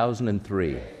of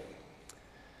 2003.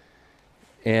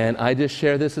 And I just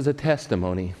share this as a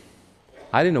testimony.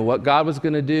 I didn't know what God was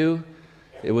going to do.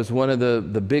 It was one of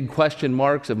the big question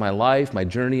marks of my life, my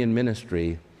journey in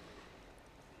ministry.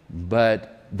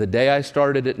 But the day I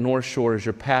started at North Shore as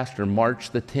your pastor, March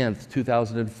the 10th,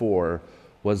 2004,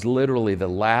 was literally the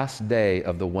last day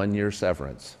of the 1-year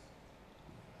severance.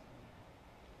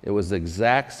 It was the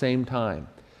exact same time.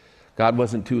 God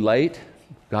wasn't too late.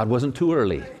 God wasn't too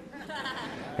early.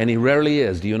 And he rarely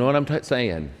is. Do you know what I'm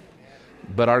saying?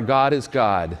 But our God is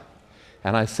God.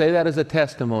 And I say that as a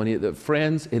testimony that,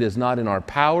 friends, it is not in our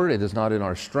power, it is not in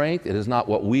our strength, it is not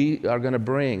what we are going to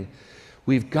bring.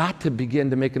 We've got to begin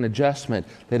to make an adjustment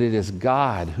that it is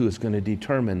God who is going to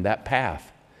determine that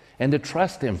path, and to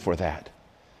trust him for that,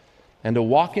 and to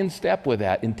walk in step with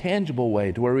that in tangible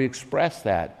way to where we express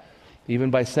that, even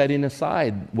by setting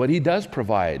aside what he does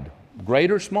provide,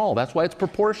 great or small. That's why it's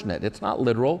proportionate. It's not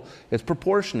literal, it's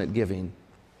proportionate giving.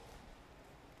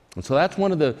 And so that's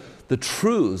one of the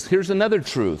truths. Here's another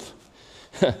truth.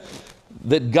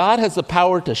 That God has the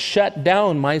power to shut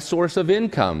down my source of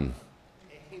income.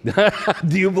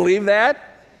 Do you believe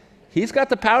that? He's got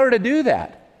the power to do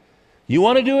that. You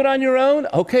want to do it on your own?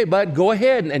 Okay, bud, go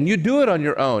ahead and you do it on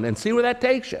your own and see where that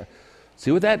takes you.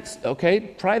 See what that's,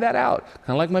 okay, try that out. Kind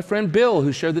of like my friend Bill,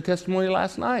 who shared the testimony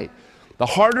last night. The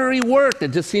harder he worked,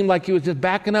 it just seemed like he was just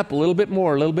backing up a little bit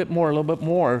more, a little bit more, a little bit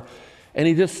more. And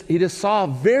he just saw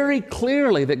very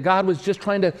clearly that God was just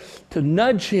trying to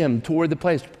nudge him toward the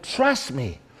place. Trust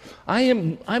me,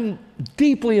 I'm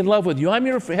deeply in love with you. I'm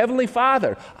your heavenly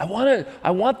Father. I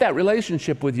want that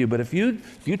relationship with you. But if you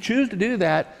choose to do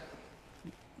that,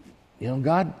 you know,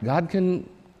 God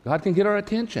can get our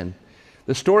attention.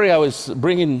 The story I was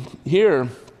bringing here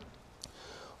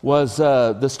was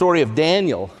the story of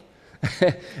Daniel.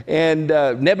 And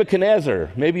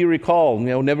Nebuchadnezzar, maybe you recall,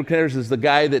 Nebuchadnezzar is the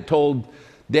guy that told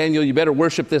Daniel, you better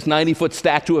worship this 90-foot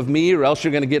statue of me or else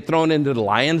you're going to get thrown into the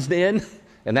lion's den.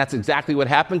 And that's exactly what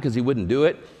happened because he wouldn't do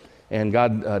it. And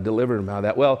God delivered him out of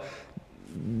that. Well,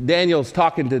 Daniel's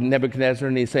talking to Nebuchadnezzar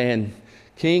and he's saying,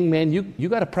 King, man, you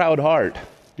got a proud heart.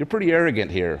 You're pretty arrogant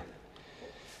here.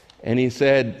 And he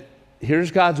said,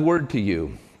 here's God's word to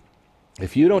you.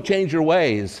 If you don't change your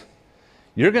ways,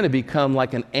 you're going to become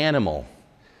like an animal.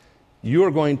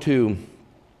 You're going to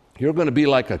be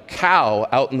like a cow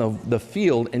out in the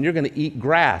field, and you're going to eat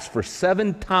grass for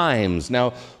 7 times.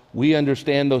 Now, we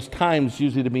understand those times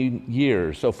usually to mean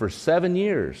years. So for 7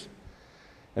 years.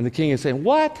 And the king is saying,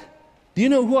 what? Do you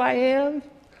know who I am?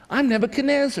 I'm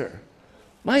Nebuchadnezzar.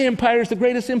 My empire is the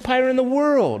greatest empire in the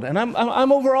world, and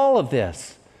I'm over all of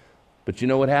this. But you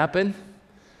know what happened?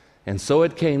 And so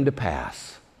it came to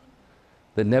pass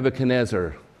that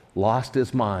Nebuchadnezzar lost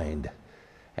his mind,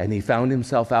 and he found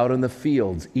himself out in the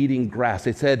fields eating grass.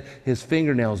 They said his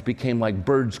fingernails became like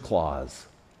birds' claws.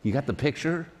 You got the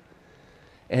picture?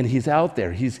 And he's out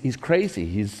there. He's crazy.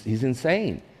 He's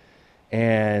insane.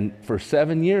 And for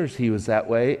 7 years he was that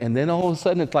way, and then all of a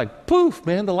sudden it's like, poof,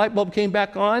 man, the light bulb came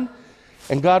back on,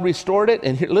 and God restored it.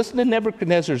 And here, listen to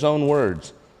Nebuchadnezzar's own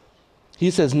words. He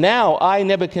says, now I,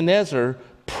 Nebuchadnezzar,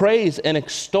 praise and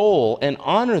extol and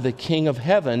honor the King of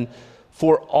heaven,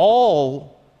 for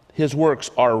all his works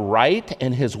are right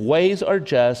and his ways are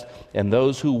just, and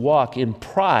those who walk in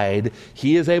pride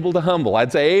he is able to humble.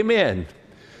 I'd say amen.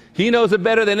 He knows it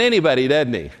better than anybody,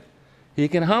 doesn't he? He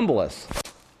can humble us.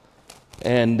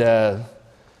 And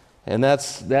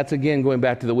that's again going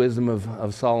back to the wisdom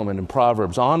of Solomon in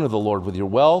Proverbs. Honor the Lord with your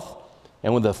wealth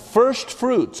and with the first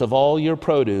fruits of all your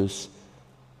produce.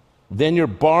 Then your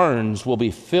barns will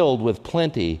be filled with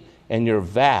plenty, and your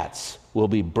vats will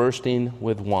be bursting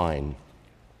with wine.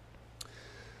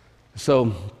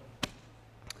 So,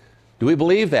 do we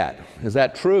believe that? Is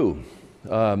that true?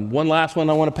 One last one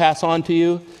I want to pass on to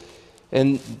you,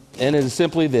 and it is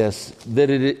simply this, that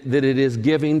it is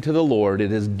giving to the Lord.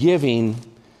 It is giving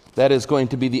that is going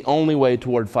to be the only way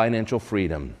toward financial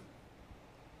freedom.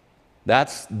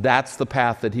 That's the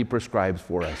path that he prescribes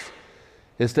for us,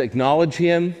 is to acknowledge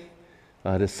him,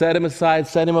 to set him aside,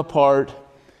 set him apart,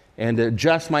 and to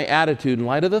adjust my attitude in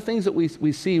light of the things that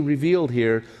we see revealed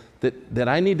here, that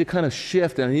I need to kind of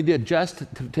shift, and I need to adjust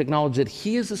to acknowledge that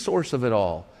he is the source of it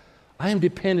all. I am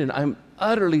dependent. I'm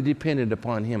utterly dependent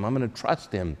upon him. I'm going to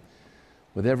trust him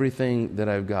with everything that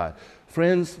I've got.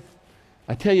 Friends,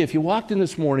 I tell you, if you walked in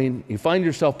this morning, you find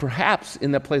yourself perhaps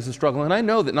in that place of struggle, and I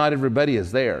know that not everybody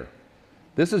is there.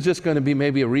 This is just going to be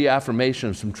maybe a reaffirmation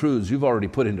of some truths you've already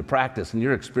put into practice, and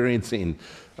you're experiencing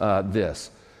this.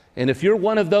 And if you're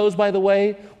one of those, by the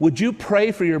way, would you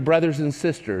pray for your brothers and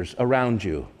sisters around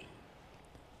you?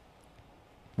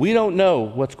 We don't know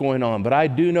what's going on, but I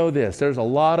do know this. There's a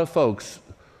lot of folks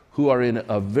who are in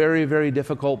a very, very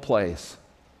difficult place.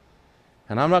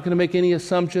 And I'm not going to make any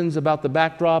assumptions about the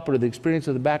backdrop or the experience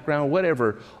of the background,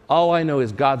 whatever. All I know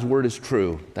is God's word is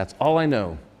true. That's all I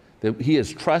know. That he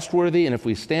is trustworthy, and if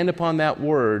we stand upon that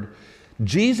word,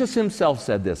 Jesus himself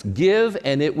said this, give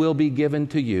and it will be given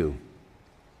to you.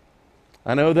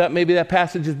 I know that maybe that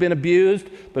passage has been abused,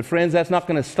 but friends, that's not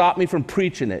going to stop me from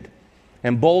preaching it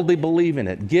and boldly believing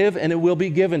it. Give and it will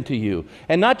be given to you.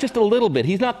 And not just a little bit.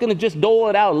 He's not going to just dole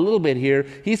it out a little bit here.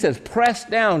 He says pressed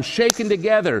down, shaken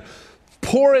together,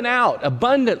 pouring out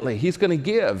abundantly. He's going to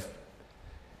give.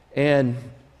 And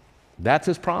that's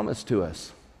his promise to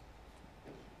us.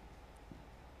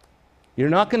 You're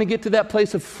not going to get to that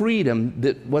place of freedom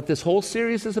that what this whole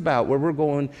series is about, where we're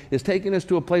going, is taking us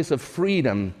to a place of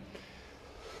freedom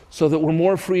so that we're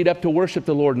more freed up to worship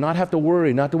the Lord, not have to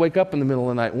worry, not to wake up in the middle of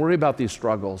the night and worry about these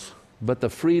struggles, but the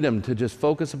freedom to just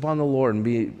focus upon the Lord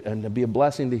and to be a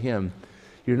blessing to him.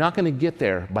 You're not going to get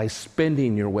there by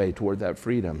spending your way toward that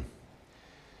freedom.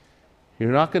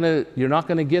 You're not going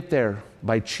to get there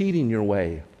by cheating your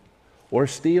way or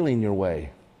stealing your way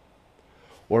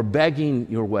or begging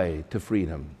your way to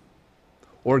freedom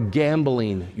or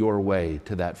gambling your way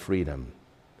to that freedom.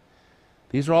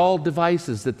 These are all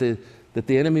devices that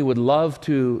the enemy would love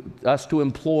us to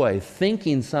employ,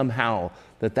 thinking somehow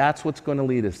that that's what's going to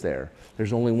lead us there.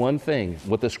 There's only one thing,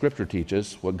 what the scripture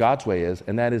teaches, what God's way is,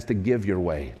 and that is to give your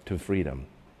way to freedom.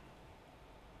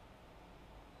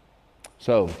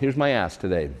 So here's my ask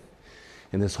today.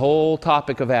 In this whole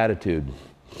topic of attitude,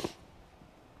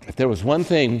 if there was one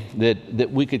thing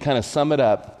that we could kind of sum it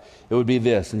up, it would be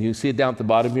this, and you see it down at the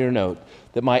bottom of your note,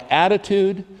 that my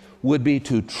attitude would be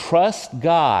to trust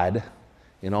God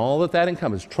in all that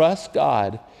encompasses. Trust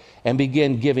God and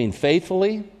begin giving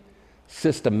faithfully,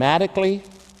 systematically,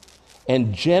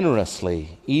 and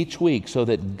generously each week so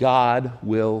that God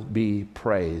will be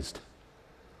praised.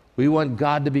 We want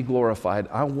God to be glorified.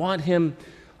 I want him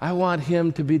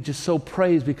to be just so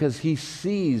praised because he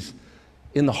sees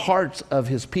in the hearts of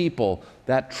his people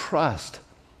that trust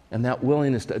and that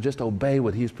willingness to just obey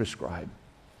what he's prescribed.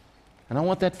 And I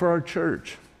want that for our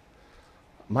church.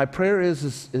 My prayer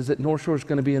is that North Shore is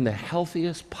going to be in the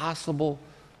healthiest possible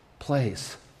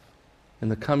place in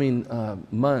the coming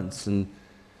months. And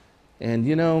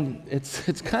you know,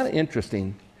 it's kind of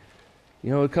interesting.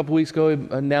 You know, a couple weeks ago, we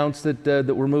announced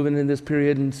that we're moving in this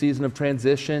period and season of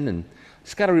transition. And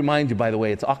just got to remind you, by the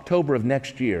way, it's October of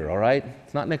next year, all right?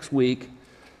 It's not next week.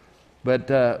 But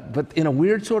in a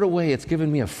weird sort of way, it's given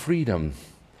me a freedom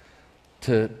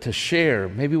to share,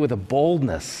 maybe with a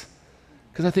boldness.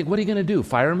 Because I think, what are you going to do,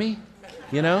 fire me?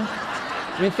 You know?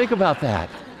 I mean, think about that.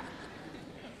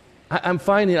 I'm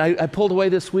finding, I pulled away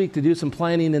this week to do some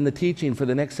planning in the teaching for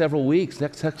the next several weeks,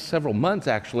 next several months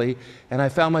actually, and I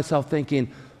found myself thinking,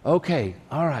 okay,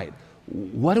 all right,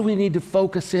 what do we need to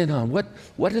focus in on?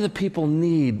 What do the people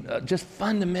need just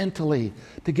fundamentally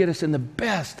to get us in the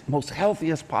best, most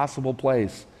healthiest possible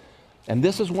place? And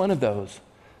this is one of those.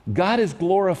 God is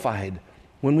glorified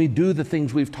when we do the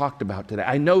things we've talked about today.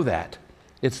 I know that.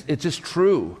 It's just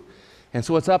true. And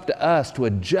so it's up to us to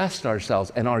adjust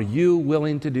ourselves. And are you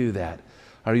willing to do that?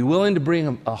 Are you willing to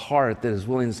bring a heart that is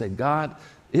willing to say, God,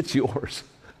 it's yours.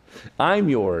 I'm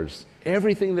yours.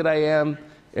 Everything that I am,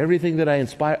 everything that I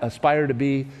aspire to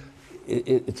be,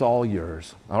 it's all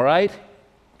yours. All right?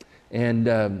 And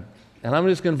I'm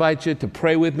just going to invite you to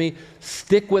pray with me.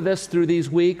 Stick with us through these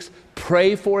weeks.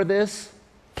 Pray for this.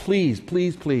 Please,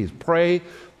 please, please pray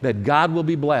that God will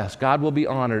be blessed, God will be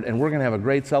honored, and we're going to have a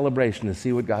great celebration to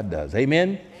see what God does.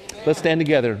 Amen? Let's stand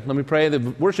together. Let me pray. The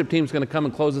worship team's going to come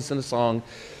and close us in a song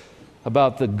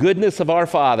about the goodness of our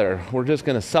Father. We're just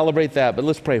going to celebrate that, but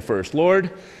let's pray first. Lord,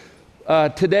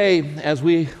 today, as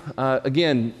we,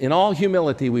 again, in all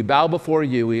humility, we bow before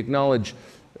you, we acknowledge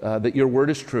that your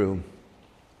word is true,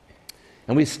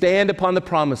 and we stand upon the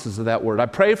promises of that word. I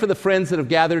pray for the friends that have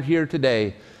gathered here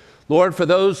today. Lord, for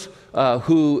those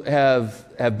who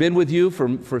have been with you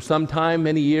for some time,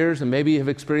 many years, and maybe have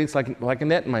experienced, like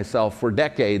Annette and myself, for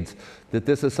decades, that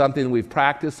this is something we've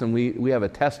practiced and we have a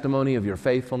testimony of your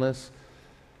faithfulness.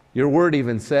 Your word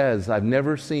even says, I've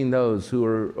never seen those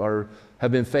who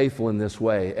have been faithful in this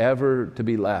way ever to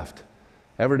be left,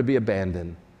 ever to be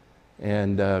abandoned.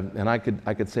 And I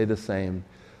could say the same.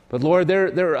 But Lord,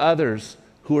 there are others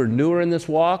who are newer in this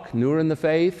walk, newer in the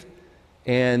faith,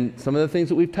 and some of the things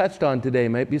that we've touched on today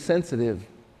might be sensitive.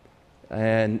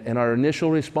 And our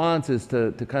initial response is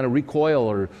to kind of recoil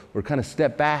or kind of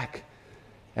step back.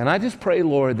 And I just pray,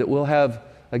 Lord, that we'll have,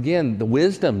 again, the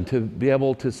wisdom to be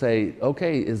able to say,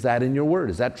 okay, is that in your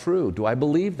word? Is that true? Do I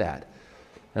believe that?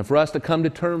 And for us to come to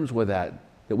terms with that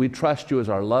we trust you as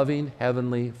our loving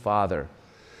Heavenly Father.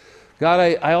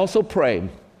 God, I also pray,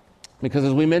 because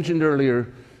as we mentioned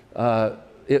earlier,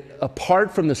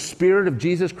 apart from the Spirit of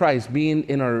Jesus Christ being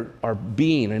in our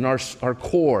being, in our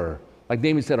core, like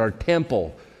Damien said, our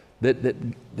temple that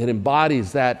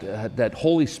embodies that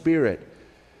Holy Spirit,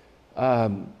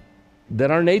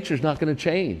 that our nature is not going to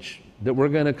change, that we're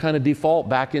going to kind of default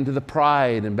back into the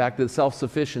pride and back to the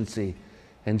self-sufficiency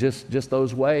and just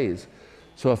those ways.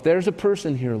 So if there's a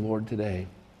person here, Lord, today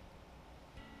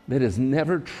that has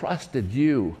never trusted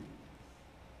you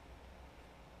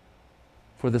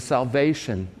for the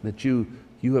salvation that you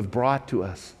have brought to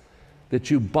us,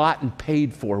 that you bought and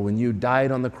paid for when you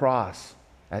died on the cross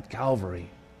at Calvary,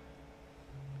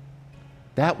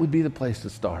 that would be the place to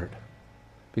start.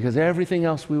 Because everything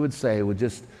else we would say would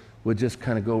just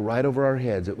kind of go right over our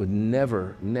heads. It would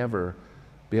never, never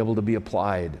be able to be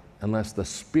applied unless the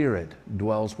Spirit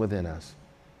dwells within us.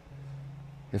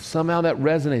 If somehow that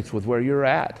resonates with where you're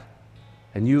at,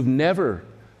 and you've never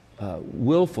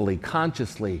willfully,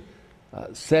 consciously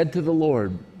said to the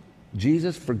Lord,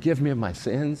 Jesus, forgive me of my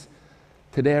sins.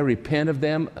 Today I repent of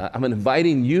them. I'm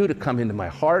inviting you to come into my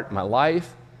heart, my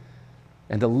life,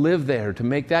 and to live there, to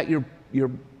make that your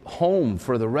home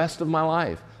for the rest of my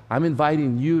life. I'm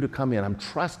inviting you to come in. I'm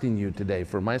trusting you today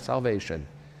for my salvation.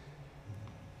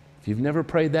 If you've never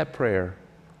prayed that prayer,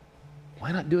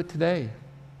 why not do it today?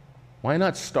 Why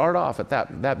not start off at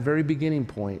that very beginning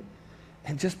point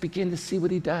and just begin to see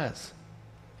what he does?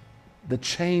 The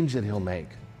change that he'll make,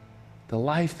 the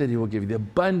life that he will give you, the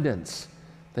abundance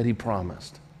that he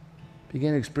promised.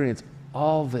 Begin to experience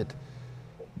all that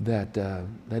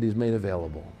he's made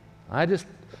available. I just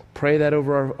pray that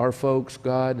over our folks,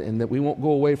 God, and that we won't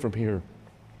go away from here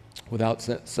without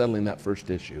settling that first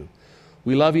issue.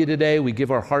 We love you today. We give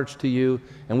our hearts to you,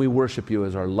 and we worship you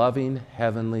as our loving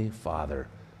Heavenly Father.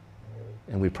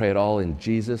 And we pray it all in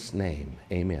Jesus' name.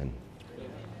 Amen.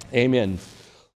 Amen.